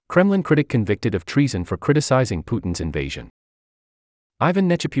Kremlin critic convicted of treason for criticizing Putin's invasion. Ivan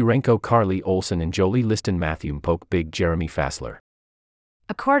Nechepurenko, Carly Olsen and Jolie Liston Matthew Poke Big Jeremy Fassler.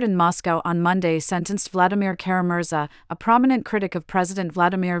 A court in Moscow on Monday sentenced Vladimir Kara-Murza, a prominent critic of President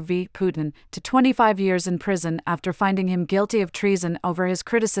Vladimir V. Putin, to 25 years in prison after finding him guilty of treason over his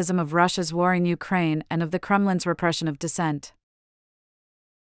criticism of Russia's war in Ukraine and of the Kremlin's repression of dissent.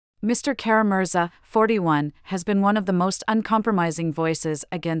 Mr. Kara-Murza, 41, has been one of the most uncompromising voices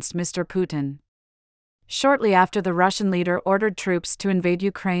against Mr. Putin. Shortly after the Russian leader ordered troops to invade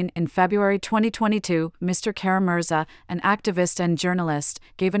Ukraine in February 2022, Mr. Kara-Murza, an activist and journalist,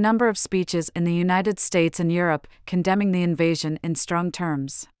 gave a number of speeches in the United States and Europe, condemning the invasion in strong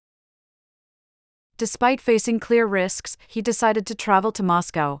terms. Despite facing clear risks, he decided to travel to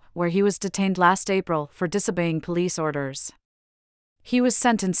Moscow, where he was detained last April for disobeying police orders. He was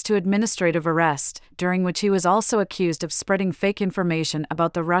sentenced to administrative arrest, during which he was also accused of spreading fake information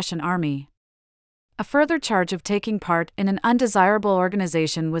about the Russian army. A further charge of taking part in an undesirable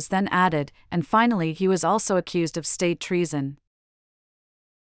organization was then added, and finally he was also accused of state treason.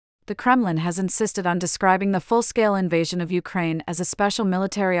 The Kremlin has insisted on describing the full-scale invasion of Ukraine as a special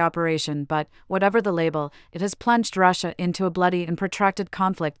military operation, but, whatever the label, it has plunged Russia into a bloody and protracted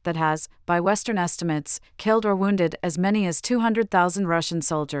conflict that has, by Western estimates, killed or wounded as many as 200,000 Russian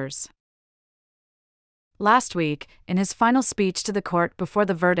soldiers. Last week, in his final speech to the court before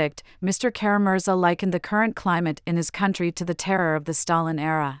the verdict, Mr. Kara-Murza likened the current climate in his country to the terror of the Stalin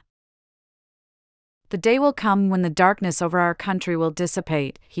era. "The day will come when the darkness over our country will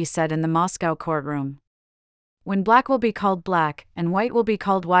dissipate," he said in the Moscow courtroom. "When black will be called black, and white will be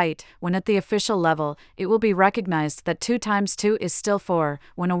called white, when at the official level, it will be recognized that 2 times 2 is still 4,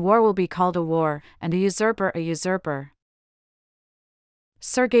 when a war will be called a war, and a usurper a usurper."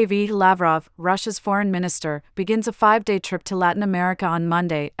 Sergei V. Lavrov, Russia's foreign minister, begins a 5-day trip to Latin America on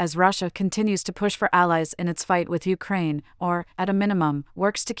Monday as Russia continues to push for allies in its fight with Ukraine, or, at a minimum,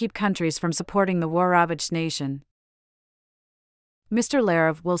 works to keep countries from supporting the war-ravaged nation. Mr.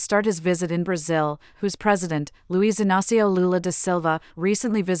 Lavrov will start his visit in Brazil, whose president, Luiz Inácio Lula da Silva,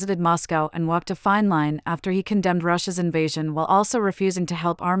 recently visited Moscow and walked a fine line after he condemned Russia's invasion while also refusing to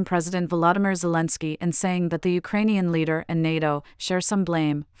help arm President Volodymyr Zelensky and saying that the Ukrainian leader and NATO share some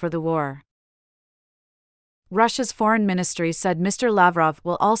blame for the war. Russia's foreign ministry said Mr. Lavrov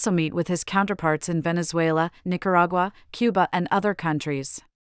will also meet with his counterparts in Venezuela, Nicaragua, Cuba and other countries.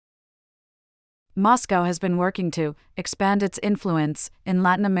 Moscow has been working to expand its influence in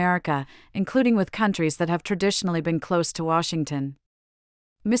Latin America, including with countries that have traditionally been close to Washington.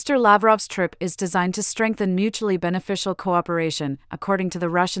 Mr. Lavrov's trip is designed to strengthen mutually beneficial cooperation, according to the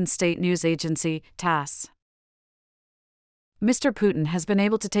Russian state news agency, TASS. Mr. Putin has been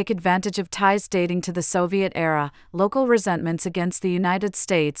able to take advantage of ties dating to the Soviet era, local resentments against the United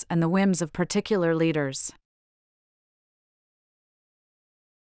States, and the whims of particular leaders.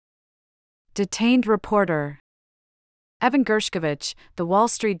 Detained reporter. Evan Gershkovich, the Wall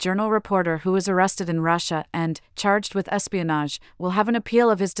Street Journal reporter who was arrested in Russia and charged with espionage, will have an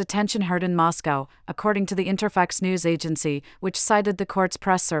appeal of his detention heard in Moscow, according to the Interfax news agency, which cited the court's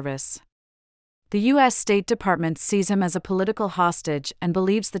press service. The U.S. State Department sees him as a political hostage and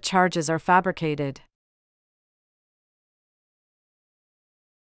believes the charges are fabricated.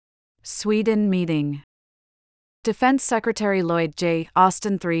 Sweden meeting. Defense Secretary Lloyd J.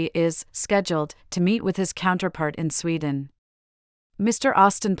 Austin III is scheduled to meet with his counterpart in Sweden. Mr.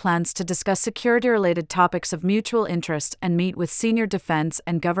 Austin plans to discuss security-related topics of mutual interest and meet with senior defense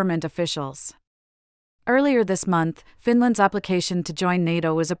and government officials. Earlier this month, Finland's application to join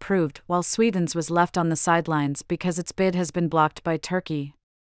NATO was approved, while Sweden's was left on the sidelines because its bid has been blocked by Turkey.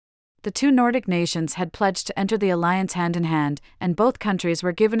 The 2 Nordic nations had pledged to enter the alliance hand in hand, and both countries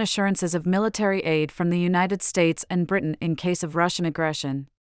were given assurances of military aid from the United States and Britain in case of Russian aggression.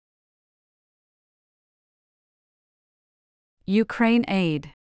 Ukraine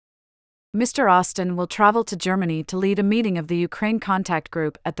aid. Mr. Austin will travel to Germany to lead a meeting of the Ukraine Contact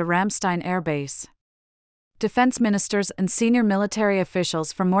Group at the Ramstein Air Base. Defense ministers and senior military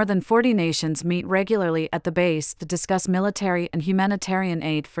officials from more than 40 nations meet regularly at the base to discuss military and humanitarian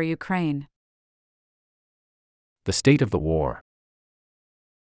aid for Ukraine. The state of the war.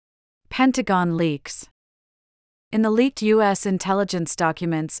 Pentagon leaks. In the leaked U.S. intelligence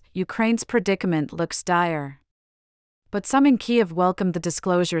documents, Ukraine's predicament looks dire. But some in Kyiv welcomed the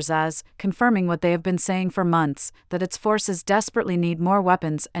disclosures as confirming what they have been saying for months, that its forces desperately need more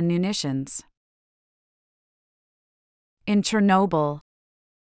weapons and munitions. In Chernobyl.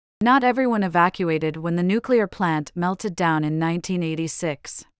 Not everyone evacuated when the nuclear plant melted down in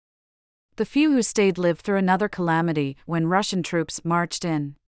 1986. The few who stayed lived through another calamity when Russian troops marched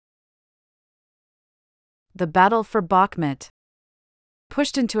in. The battle for Bakhmut.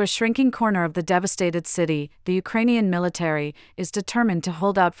 Pushed into a shrinking corner of the devastated city, the Ukrainian military is determined to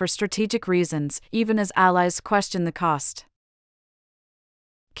hold out for strategic reasons, even as allies question the cost.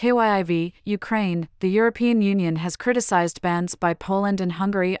 KYIV, Ukraine. The European Union has criticized bans by Poland and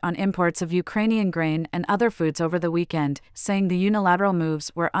Hungary on imports of Ukrainian grain and other foods over the weekend, saying the unilateral moves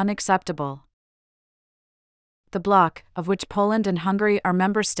were unacceptable. The bloc, of which Poland and Hungary are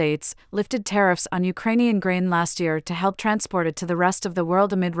member states, lifted tariffs on Ukrainian grain last year to help transport it to the rest of the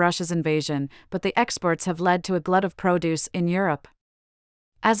world amid Russia's invasion, but the exports have led to a glut of produce in Europe.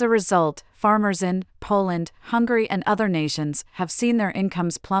 As a result, farmers in Poland, Hungary, and other nations have seen their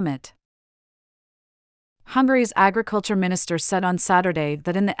incomes plummet. Hungary's agriculture minister said on Saturday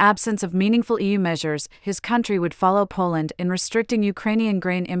that in the absence of meaningful EU measures, his country would follow Poland in restricting Ukrainian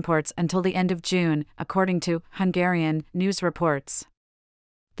grain imports until the end of June, according to Hungarian news reports.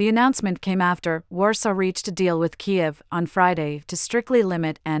 The announcement came after Warsaw reached a deal with Kiev on Friday to strictly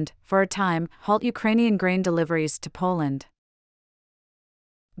limit and, for a time, halt Ukrainian grain deliveries to Poland.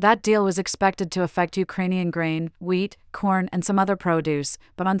 That deal was expected to affect Ukrainian grain, wheat, corn, and some other produce,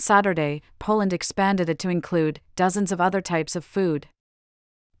 but on Saturday, Poland expanded it to include dozens of other types of food.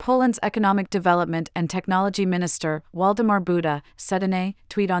 Poland's Economic Development and Technology Minister, Waldemar Buda, said in a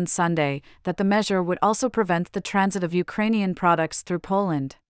tweet on Sunday that the measure would also prevent the transit of Ukrainian products through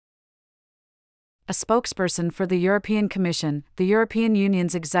Poland. A spokesperson for the European Commission, the European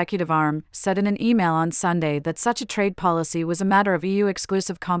Union's executive arm, said in an email on Sunday that such a trade policy was a matter of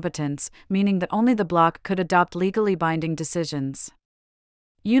EU-exclusive competence, meaning that only the bloc could adopt legally binding decisions.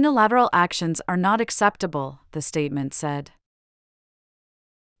 Unilateral actions are not acceptable, the statement said.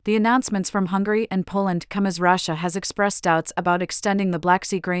 The announcements from Hungary and Poland come as Russia has expressed doubts about extending the Black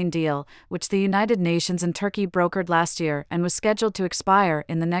Sea grain deal, which the United Nations and Turkey brokered last year and was scheduled to expire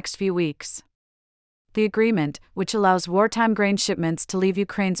in the next few weeks. The agreement, which allows wartime grain shipments to leave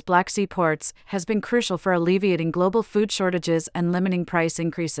Ukraine's Black Sea ports, has been crucial for alleviating global food shortages and limiting price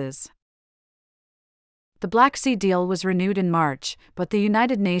increases. The Black Sea deal was renewed in March, but the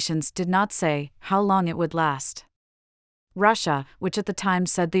United Nations did not say how long it would last. Russia, which at the time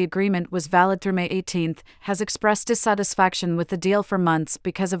said the agreement was valid through May 18, has expressed dissatisfaction with the deal for months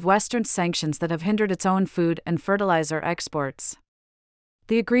because of Western sanctions that have hindered its own food and fertilizer exports.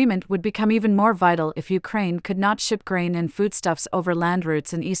 The agreement would become even more vital if Ukraine could not ship grain and foodstuffs over land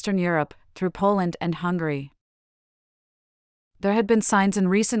routes in Eastern Europe, through Poland and Hungary. There had been signs in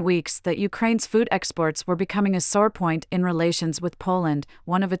recent weeks that Ukraine's food exports were becoming a sore point in relations with Poland,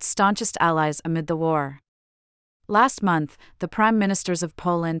 one of its staunchest allies amid the war. Last month, the prime ministers of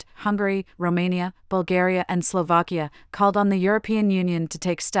Poland, Hungary, Romania, Bulgaria, and Slovakia called on the European Union to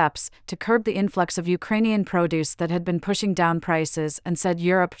take steps to curb the influx of Ukrainian produce that had been pushing down prices and said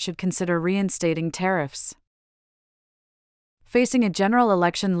Europe should consider reinstating tariffs. Facing a general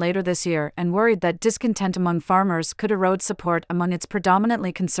election later this year and worried that discontent among farmers could erode support among its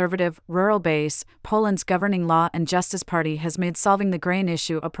predominantly conservative, rural base, Poland's governing Law and Justice Party has made solving the grain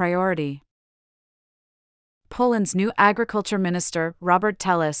issue a priority. Poland's new agriculture minister, Robert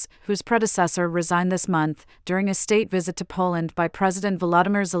Telus, whose predecessor resigned this month during a state visit to Poland by President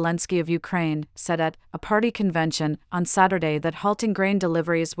Volodymyr Zelensky of Ukraine, said at a party convention on Saturday that halting grain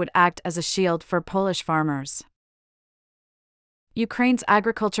deliveries would act as a shield for Polish farmers. Ukraine's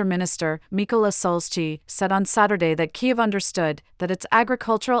agriculture minister, Mykola Solsky, said on Saturday that Kyiv understood that its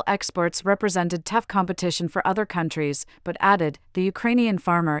agricultural exports represented tough competition for other countries, but added, the Ukrainian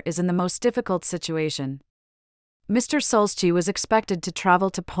farmer is in the most difficult situation. Mr. Solsky was expected to travel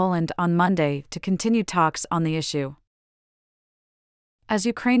to Poland on Monday to continue talks on the issue. As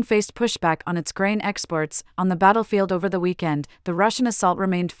Ukraine faced pushback on its grain exports on the battlefield over the weekend, the Russian assault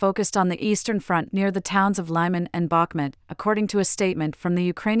remained focused on the eastern front near the towns of Lyman and Bakhmut, according to a statement from the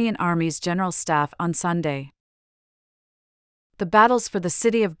Ukrainian Army's General Staff on Sunday. The battles for the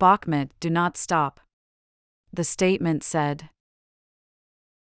city of Bakhmut do not stop, the statement said.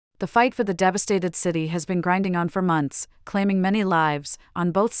 The fight for the devastated city has been grinding on for months, claiming many lives,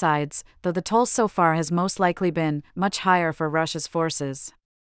 on both sides, though the toll so far has most likely been much higher for Russia's forces.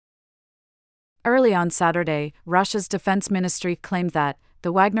 Early on Saturday, Russia's defense ministry claimed that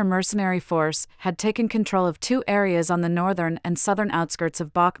the Wagner mercenary force had taken control of 2 areas on the northern and southern outskirts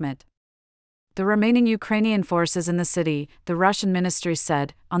of Bakhmut. The remaining Ukrainian forces in the city, the Russian ministry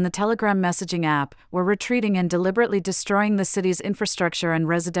said, on the Telegram messaging app, were retreating and deliberately destroying the city's infrastructure and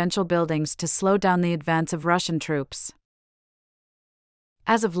residential buildings to slow down the advance of Russian troops.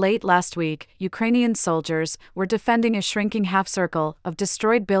 As of late last week, Ukrainian soldiers were defending a shrinking half-circle of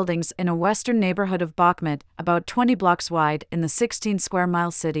destroyed buildings in a western neighborhood of Bakhmut, about 20 blocks wide in the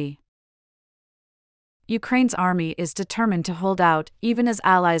 16-square-mile city. Ukraine's army is determined to hold out, even as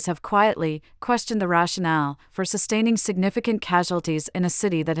allies have quietly questioned the rationale for sustaining significant casualties in a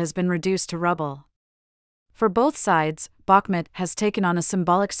city that has been reduced to rubble. For both sides, Bakhmut has taken on a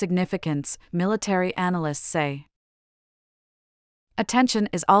symbolic significance, military analysts say. Attention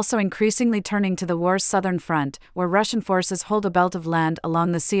is also increasingly turning to the war's southern front, where Russian forces hold a belt of land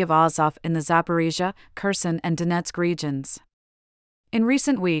along the Sea of Azov in the Zaporizhia, Kherson, and Donetsk regions. In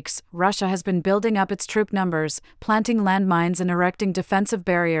recent weeks, Russia has been building up its troop numbers, planting landmines and erecting defensive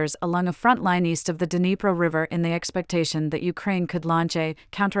barriers along a front line east of the Dnipro River in the expectation that Ukraine could launch a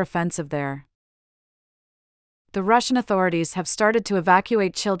counteroffensive there. The Russian authorities have started to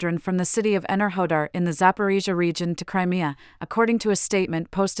evacuate children from the city of Enerhodar in the Zaporizhia region to Crimea, according to a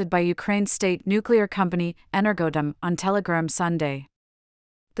statement posted by Ukraine's state nuclear company Energodom on Telegram Sunday.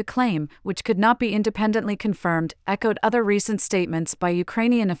 The claim, which could not be independently confirmed, echoed other recent statements by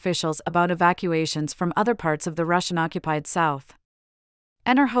Ukrainian officials about evacuations from other parts of the Russian-occupied south.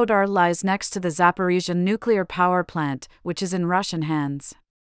 Enerhodar lies next to the Zaporizhia nuclear power plant, which is in Russian hands.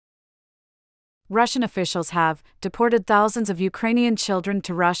 Russian officials have deported thousands of Ukrainian children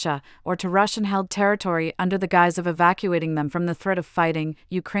to Russia or to Russian-held territory under the guise of evacuating them from the threat of fighting,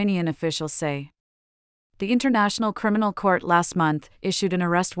 Ukrainian officials say. The International Criminal Court last month issued an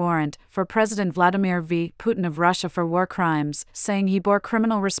arrest warrant for President Vladimir V. Putin of Russia for war crimes, saying he bore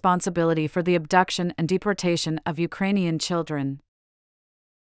criminal responsibility for the abduction and deportation of Ukrainian children.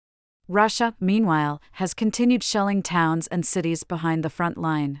 Russia, meanwhile, has continued shelling towns and cities behind the front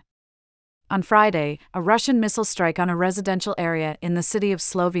line. On Friday, a Russian missile strike on a residential area in the city of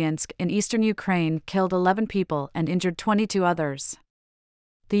Sloviansk in eastern Ukraine killed 11 people and injured 22 others.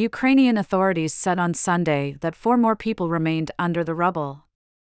 The Ukrainian authorities said on Sunday that 4 more people remained under the rubble.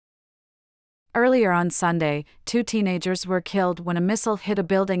 Earlier on Sunday, 2 teenagers were killed when a missile hit a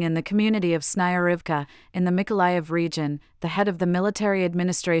building in the community of Snaya in the Mykolaiv region, the head of the military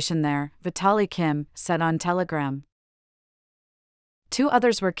administration there, Vitaly Kim, said on Telegram. 2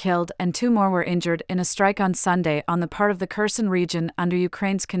 others were killed and 2 more were injured in a strike on Sunday on the part of the Kherson region under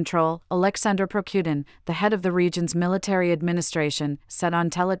Ukraine's control, Alexander Prokudin, the head of the region's military administration, said on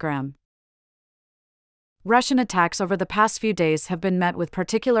Telegram. Russian attacks over the past few days have been met with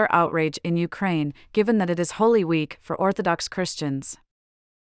particular outrage in Ukraine, given that it is Holy Week for Orthodox Christians.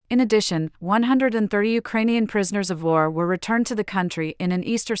 In addition, 130 Ukrainian prisoners of war were returned to the country in an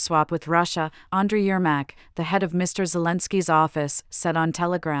Easter swap with Russia, Andriy Yermak, the head of Mr. Zelensky's office, said on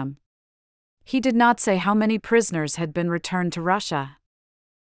Telegram. He did not say how many prisoners had been returned to Russia.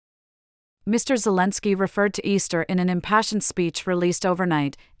 Mr. Zelensky referred to Easter in an impassioned speech released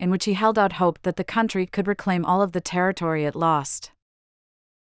overnight, in which he held out hope that the country could reclaim all of the territory it lost.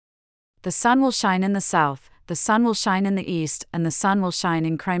 The sun will shine in the south, the sun will shine in the east, and the sun will shine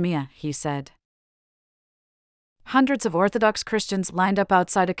in Crimea, he said. Hundreds of Orthodox Christians lined up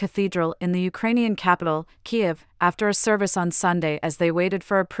outside a cathedral in the Ukrainian capital, Kiev, after a service on Sunday as they waited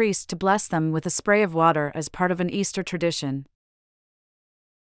for a priest to bless them with a spray of water as part of an Easter tradition.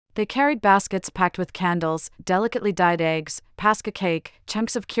 They carried baskets packed with candles, delicately dyed eggs, paska cake,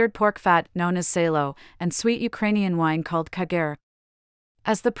 chunks of cured pork fat known as salo, and sweet Ukrainian wine called kager.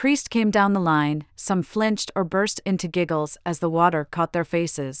 As the priest came down the line, some flinched or burst into giggles as the water caught their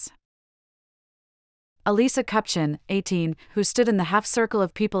faces. Alisa Kupchin, 18, who stood in the half-circle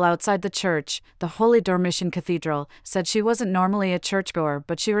of people outside the church, the Holy Dormition Cathedral, said she wasn't normally a churchgoer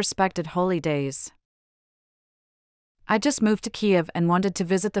but she respected holy days. I just moved to Kiev and wanted to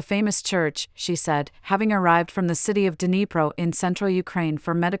visit the famous church, she said, having arrived from the city of Dnipro in central Ukraine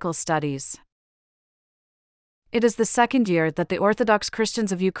for medical studies. It is the second year that the Orthodox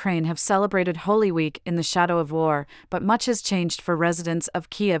Christians of Ukraine have celebrated Holy Week in the shadow of war, but much has changed for residents of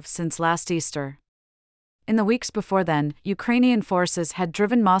Kiev since last Easter. In the weeks before then, Ukrainian forces had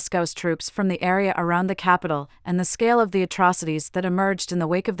driven Moscow's troops from the area around the capital, and the scale of the atrocities that emerged in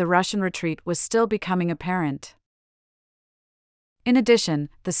the wake of the Russian retreat was still becoming apparent. In addition,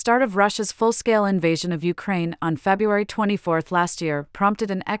 the start of Russia's full-scale invasion of Ukraine on February 24 last year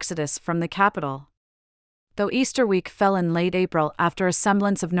prompted an exodus from the capital. Though Easter week fell in late April after a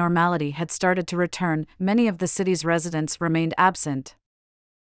semblance of normality had started to return, many of the city's residents remained absent.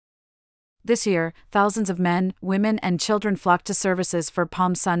 This year, thousands of men, women, and children flocked to services for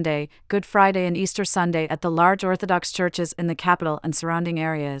Palm Sunday, Good Friday, and Easter Sunday at the large Orthodox churches in the capital and surrounding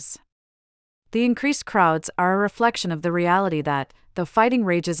areas. The increased crowds are a reflection of the reality that, though fighting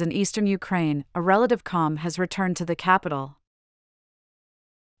rages in eastern Ukraine, a relative calm has returned to the capital.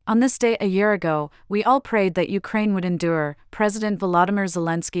 On this day a year ago, we all prayed that Ukraine would endure, President Volodymyr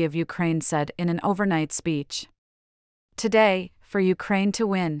Zelensky of Ukraine said in an overnight speech. Today, for Ukraine to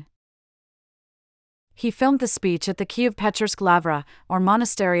win. He filmed the speech at the Kiev-Pechersk Lavra, or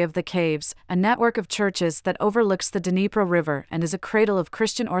Monastery of the Caves, a network of churches that overlooks the Dnipro River and is a cradle of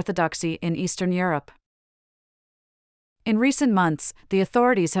Christian Orthodoxy in Eastern Europe. In recent months, the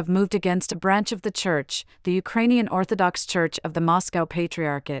authorities have moved against a branch of the church, the Ukrainian Orthodox Church of the Moscow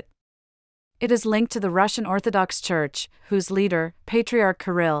Patriarchate. It is linked to the Russian Orthodox Church, whose leader, Patriarch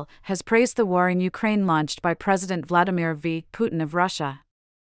Kirill, has praised the war in Ukraine launched by President Vladimir Putin of Russia.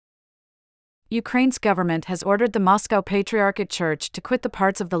 Ukraine's government has ordered the Moscow Patriarchate Church to quit the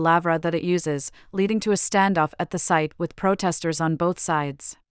parts of the Lavra that it uses, leading to a standoff at the site with protesters on both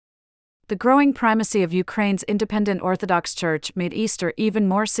sides. The growing primacy of Ukraine's independent Orthodox Church made Easter even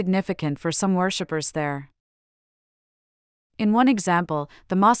more significant for some worshippers there. In one example,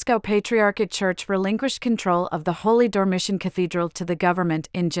 the Moscow Patriarchate Church relinquished control of the Holy Dormition Cathedral to the government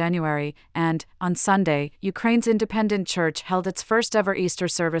in January, and, on Sunday, Ukraine's independent church held its first-ever Easter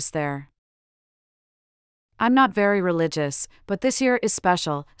service there. "I'm not very religious, but this year is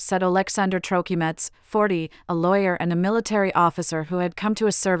special," said Alexander Trokimets, 40, a lawyer and a military officer who had come to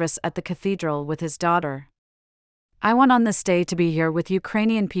a service at the cathedral with his daughter. "I want on this day to be here with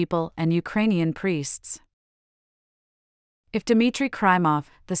Ukrainian people and Ukrainian priests." If Dmitry Krymov,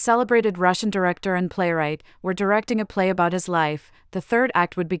 the celebrated Russian director and playwright, were directing a play about his life, the third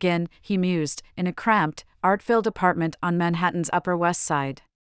act would begin, he mused, in a cramped, art-filled apartment on Manhattan's Upper West Side.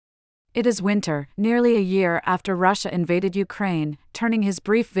 It is winter, nearly a year after Russia invaded Ukraine, turning his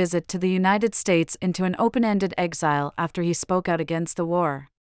brief visit to the United States into an open-ended exile after he spoke out against the war.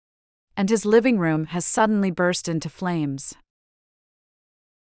 And his living room has suddenly burst into flames.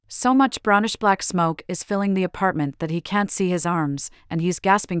 So much brownish-black smoke is filling the apartment that he can't see his arms, and he's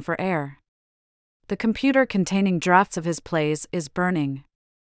gasping for air. The computer containing drafts of his plays is burning.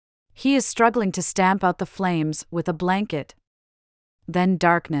 He is struggling to stamp out the flames with a blanket. Then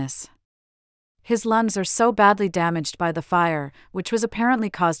darkness. His lungs are so badly damaged by the fire, which was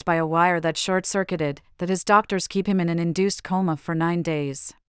apparently caused by a wire that short-circuited, that his doctors keep him in an induced coma for 9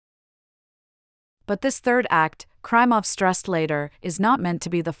 days. But this third act, Krymov stressed later, is not meant to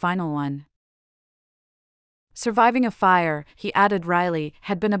be the final one. Surviving a fire, he added wryly,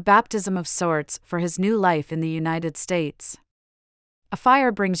 had been a baptism of sorts for his new life in the United States. "A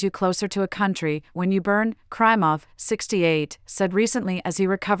fire brings you closer to a country when you burn," Krymov, 68, said recently as he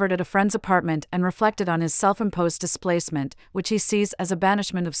recovered at a friend's apartment and reflected on his self-imposed displacement, which he sees as a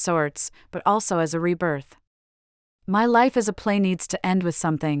banishment of sorts, but also as a rebirth. "My life as a play needs to end with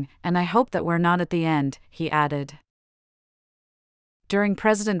something, and I hope that we're not at the end," he added. During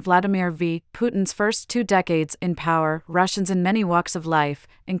President Vladimir Putin's first 2 decades in power, Russians in many walks of life,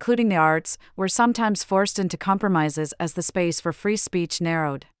 including the arts, were sometimes forced into compromises as the space for free speech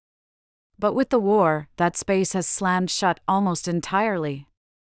narrowed. But with the war, that space has slammed shut almost entirely.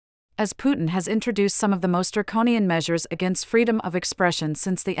 As Putin has introduced some of the most draconian measures against freedom of expression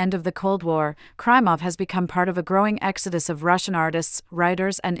since the end of the Cold War, Krymov has become part of a growing exodus of Russian artists,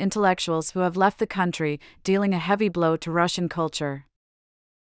 writers, and intellectuals who have left the country, dealing a heavy blow to Russian culture.